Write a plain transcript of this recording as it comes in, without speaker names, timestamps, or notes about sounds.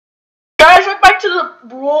to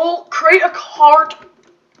the create a cart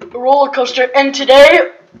roller coaster, and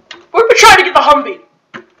today we're gonna try to get the Humvee.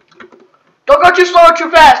 Don't go too slow or too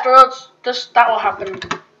fast, or else that will happen.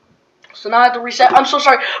 So now I have to reset. I'm so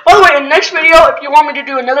sorry. By the way, in the next video, if you want me to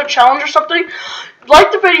do another challenge or something,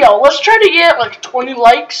 like the video. Let's try to get like 20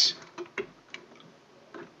 likes.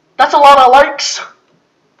 That's a lot of likes.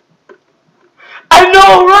 I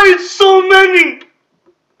know, right? So many.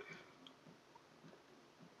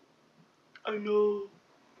 I know.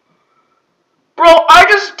 Bro, I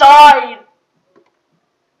just died.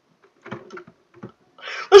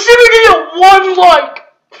 Let's see if we can get 1 like.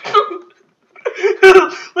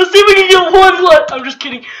 Let's see if we can get 1 like. I'm just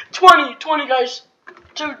kidding. 20 guys.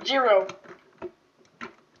 20.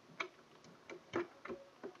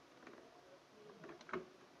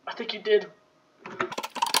 I think you did.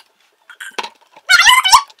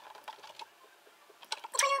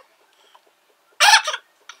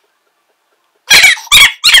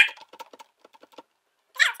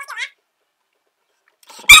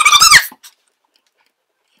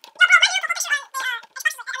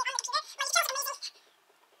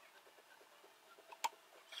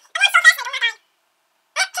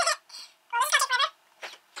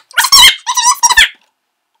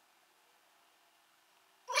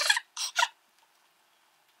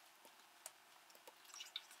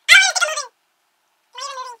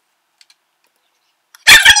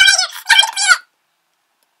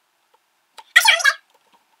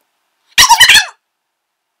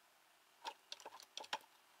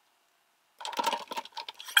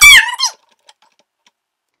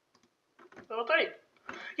 Level 3.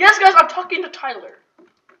 Yes, guys, I'm talking to Tyler.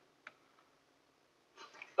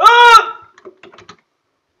 Ah!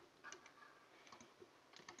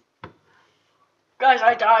 Guys,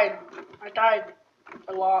 I died. I died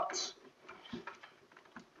a lot.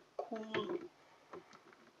 Cool.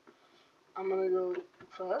 I'm gonna go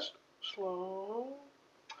fast, slow.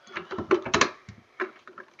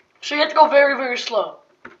 So you have to go very, very slow.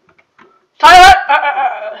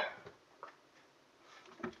 Tyler!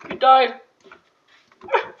 You died.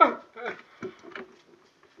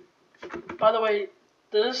 By the way,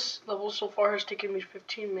 this level so far has taken me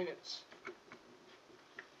 15 minutes.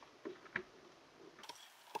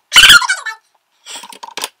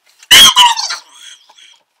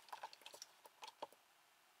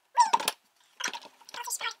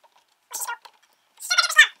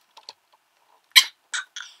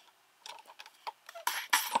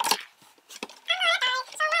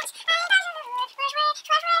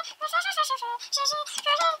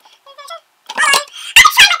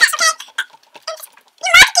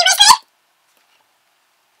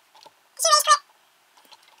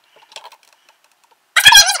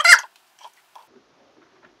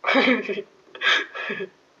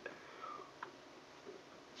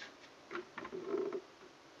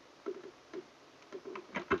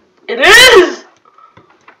 It is!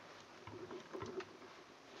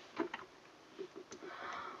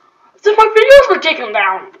 Since my videos were taken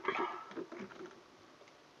down.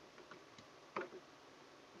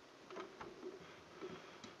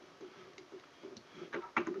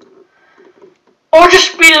 Or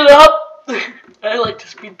just speed it up. I like to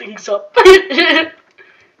speed things up.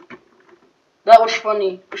 That was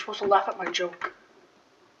funny. You're supposed to laugh at my joke.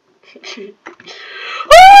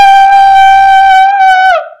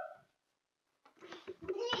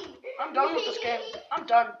 I'm done with this game. I'm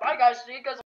done. Bye guys. See you guys.